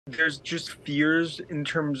There's just fears in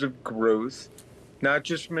terms of growth, not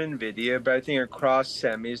just from Nvidia, but I think across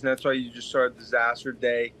semis, and that's why you just saw a disaster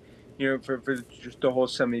day, for just the whole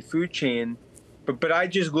semi food chain. But I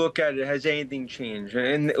just look at it, has anything changed?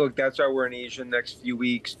 And look, that's why we're in Asia the next few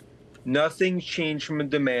weeks. Nothing's changed from a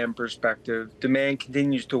demand perspective. Demand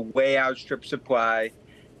continues to way outstrip supply.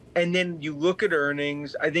 And then you look at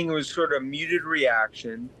earnings, I think it was sort of a muted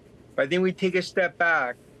reaction. But I think we take a step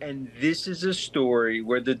back, and this is a story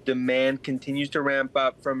where the demand continues to ramp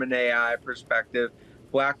up from an AI perspective.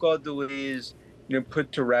 Blackwell delays,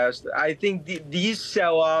 put to rest. I think these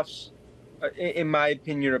sell-offs, in my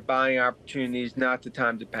opinion, are buying opportunities, not the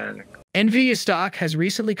time to panic. Nvidia stock has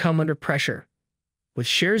recently come under pressure, with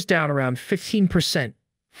shares down around 15%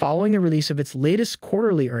 following the release of its latest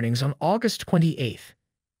quarterly earnings on August 28th.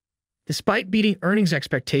 Despite beating earnings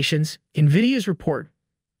expectations, Nvidia's report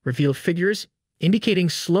revealed figures indicating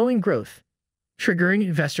slowing growth, triggering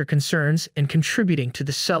investor concerns and contributing to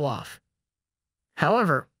the sell-off.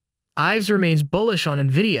 However, Ives remains bullish on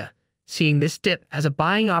Nvidia, seeing this dip as a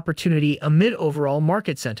buying opportunity amid overall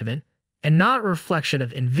market sentiment and not a reflection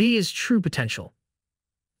of Nvidia's true potential.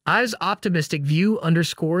 Ives' optimistic view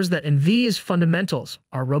underscores that Nvidia's fundamentals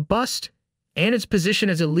are robust and its position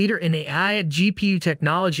as a leader in AI GPU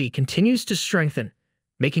technology continues to strengthen,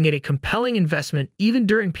 making it a compelling investment even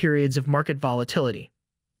during periods of market volatility.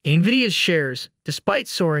 Nvidia's shares, despite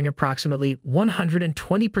soaring approximately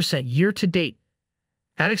 120% year-to-date,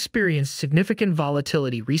 have experienced significant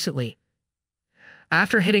volatility recently.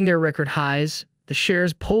 After hitting their record highs, the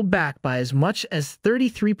shares pulled back by as much as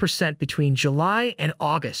 33% between July and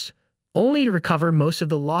August, only to recover most of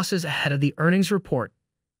the losses ahead of the earnings report.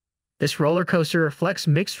 This roller coaster reflects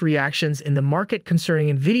mixed reactions in the market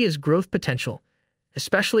concerning Nvidia's growth potential,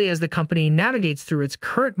 especially as the company navigates through its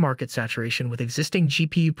current market saturation with existing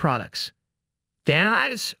GPU products. Dan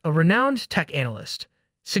Ives, a renowned tech analyst,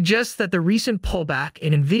 suggests that the recent pullback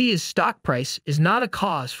in Nvidia's stock price is not a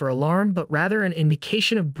cause for alarm but rather an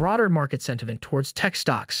indication of broader market sentiment towards tech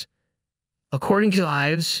stocks. According to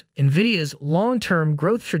Ives, Nvidia's long-term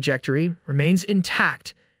growth trajectory remains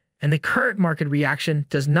intact, and the current market reaction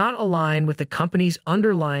does not align with the company's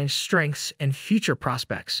underlying strengths and future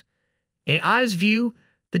prospects. In Ives' view,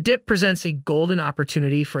 the dip presents a golden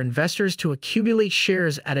opportunity for investors to accumulate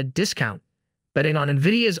shares at a discount, betting on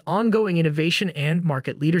Nvidia's ongoing innovation and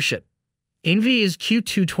market leadership. Nvidia's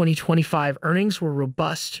Q2 2025 earnings were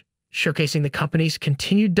robust, showcasing the company's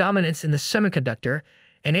continued dominance in the semiconductor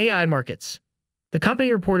and AI markets. The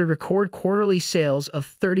company reported record quarterly sales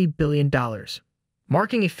of $30 billion,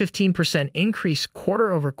 marking a 15% increase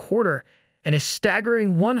quarter-over-quarter and a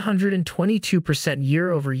staggering 122%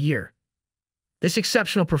 year-over-year. This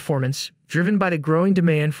exceptional performance, driven by the growing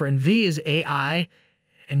demand for Nvidia's AI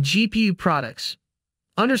and GPU products,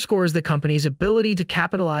 underscores the company's ability to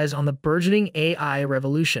capitalize on the burgeoning AI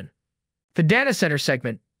revolution. The data center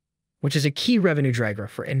segment, which is a key revenue driver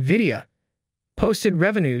for Nvidia, posted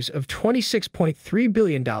revenues of $26.3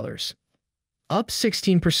 billion, up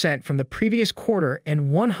 16% from the previous quarter and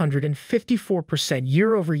 154%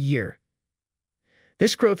 year-over-year.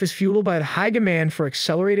 This growth is fueled by the high demand for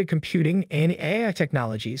accelerated computing and AI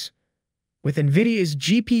technologies, with Nvidia's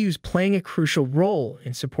GPUs playing a crucial role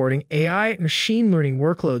in supporting AI and machine learning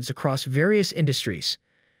workloads across various industries.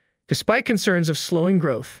 Despite concerns of slowing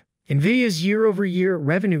growth, Nvidia's year-over-year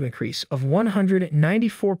revenue increase of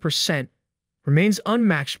 194% remains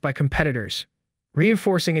unmatched by competitors,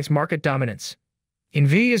 reinforcing its market dominance.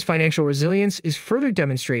 Nvidia's financial resilience is further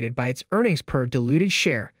demonstrated by its earnings per diluted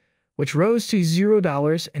share, which rose to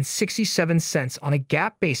 $0.67 on a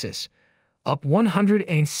GAAP basis, up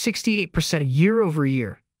 168%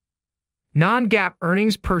 year-over-year. Non-GAAP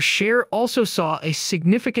earnings per share also saw a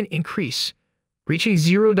significant increase, reaching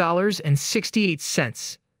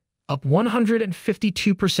 $0.68, up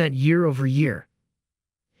 152% year-over-year.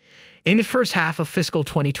 In the first half of fiscal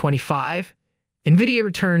 2025, Nvidia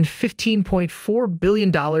returned $15.4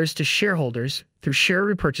 billion to shareholders through share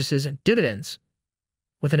repurchases and dividends,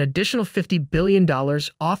 with an additional $50 billion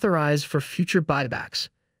authorized for future buybacks.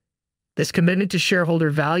 This commitment to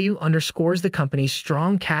shareholder value underscores the company's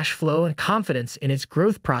strong cash flow and confidence in its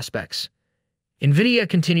growth prospects. Nvidia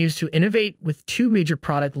continues to innovate with two major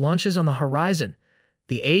product launches on the horizon: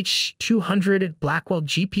 the H200 Blackwell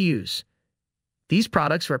GPUs. These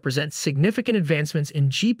products represent significant advancements in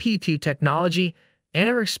GPU technology and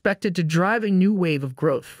are expected to drive a new wave of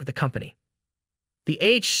growth for the company. The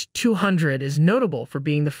H200 is notable for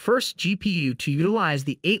being the first GPU to utilize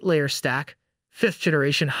the 8-layer stack,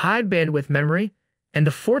 5th-generation high-bandwidth memory, and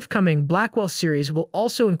the forthcoming Blackwell series will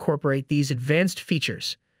also incorporate these advanced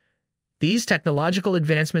features. These technological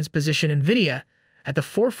advancements position Nvidia at the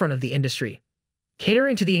forefront of the industry,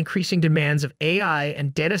 catering to the increasing demands of AI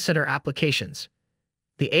and data center applications.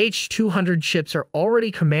 The H200 chips are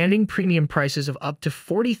already commanding premium prices of up to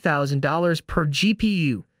 $40,000 per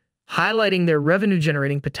GPU, highlighting their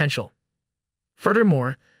revenue-generating potential.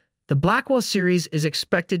 Furthermore, the Blackwell series is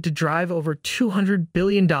expected to drive over $200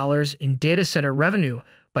 billion in data center revenue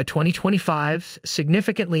by 2025,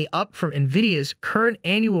 significantly up from Nvidia's current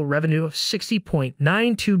annual revenue of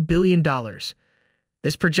 $60.92 billion.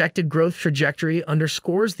 This projected growth trajectory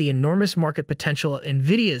underscores the enormous market potential of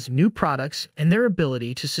Nvidia's new products and their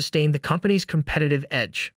ability to sustain the company's competitive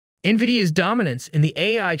edge. Nvidia's dominance in the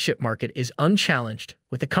AI chip market is unchallenged,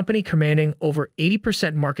 with the company commanding over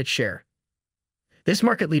 80% market share. This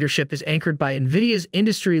market leadership is anchored by Nvidia's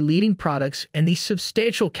industry-leading products and the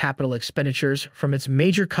substantial capital expenditures from its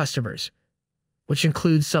major customers, which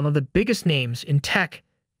includes some of the biggest names in tech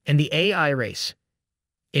and the AI race.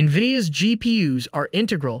 Nvidia's GPUs are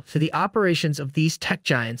integral to the operations of these tech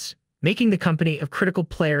giants, making the company a critical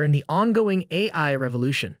player in the ongoing AI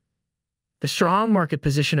revolution. The strong market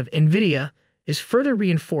position of Nvidia is further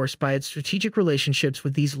reinforced by its strategic relationships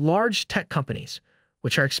with these large tech companies,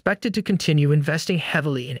 which are expected to continue investing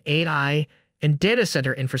heavily in AI and data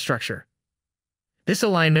center infrastructure. This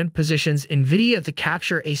alignment positions Nvidia to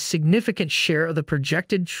capture a significant share of the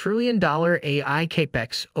projected trillion-dollar AI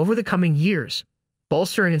capex over the coming years,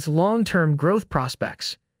 bolstering its long-term growth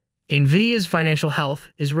prospects. Nvidia's financial health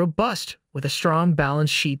is robust, with a strong balance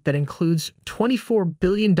sheet that includes $24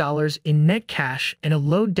 billion in net cash and a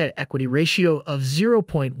low debt-equity ratio of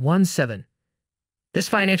 0.17. This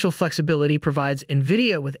financial flexibility provides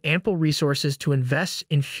Nvidia with ample resources to invest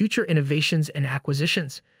in future innovations and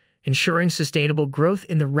acquisitions, ensuring sustainable growth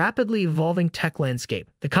in the rapidly evolving tech landscape.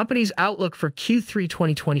 The company's outlook for Q3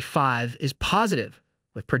 2025 is positive,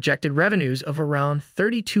 with projected revenues of around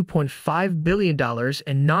 $32.5 billion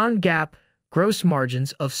and non-GAAP gross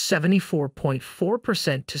margins of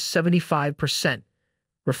 74.4% to 75%,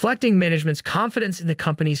 reflecting management's confidence in the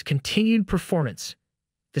company's continued performance.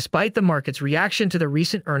 Despite the market's reaction to the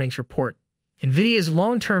recent earnings report, Nvidia's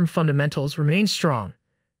long-term fundamentals remain strong.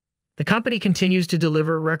 The company continues to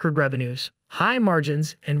deliver record revenues, high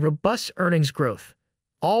margins, and robust earnings growth,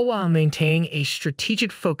 all while maintaining a strategic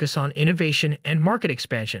focus on innovation and market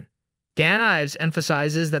expansion. Ives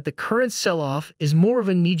emphasizes that the current sell-off is more of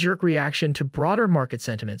a knee-jerk reaction to broader market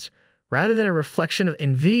sentiments, rather than a reflection of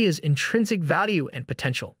Nvidia's intrinsic value and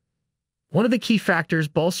potential. One of the key factors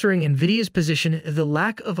bolstering Nvidia's position is the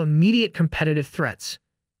lack of immediate competitive threats.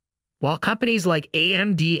 While companies like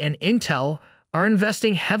AMD and Intel are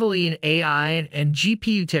investing heavily in AI and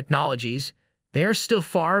GPU technologies, they are still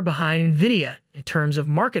far behind Nvidia in terms of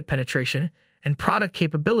market penetration and product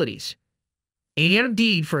capabilities.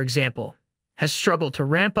 AMD, for example, has struggled to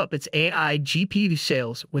ramp up its AI GPU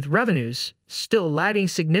sales, with revenues still lagging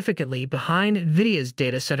significantly behind Nvidia's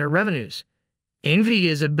data center revenues.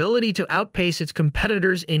 Nvidia's ability to outpace its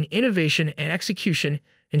competitors in innovation and execution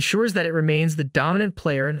ensures that it remains the dominant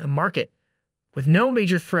player in the market, with no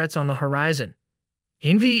major threats on the horizon.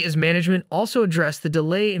 Nvidia's management also addressed the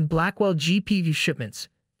delay in Blackwell GPU shipments,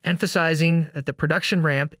 emphasizing that the production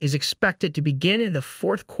ramp is expected to begin in the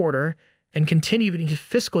fourth quarter and continue into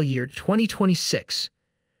fiscal year 2026.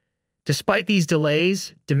 Despite these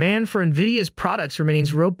delays, demand for Nvidia's products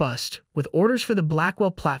remains robust, with orders for the Blackwell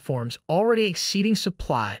platforms already exceeding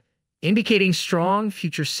supply, indicating strong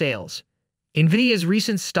future sales. Nvidia's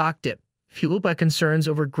recent stock dip, fueled by concerns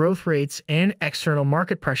over growth rates and external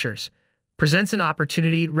market pressures, presents an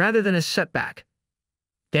opportunity rather than a setback.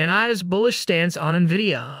 Ives' bullish stance on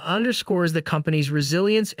Nvidia underscores the company's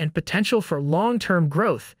resilience and potential for long-term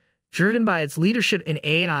growth, driven by its leadership in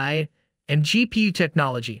AI and GPU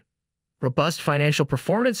technology, robust financial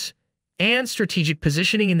performance, and strategic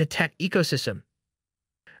positioning in the tech ecosystem.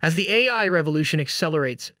 As the AI revolution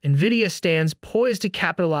accelerates, Nvidia stands poised to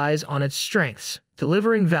capitalize on its strengths,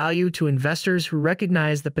 delivering value to investors who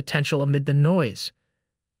recognize the potential amid the noise.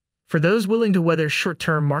 For those willing to weather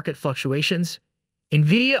short-term market fluctuations,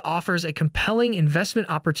 Nvidia offers a compelling investment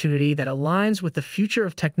opportunity that aligns with the future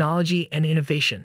of technology and innovation.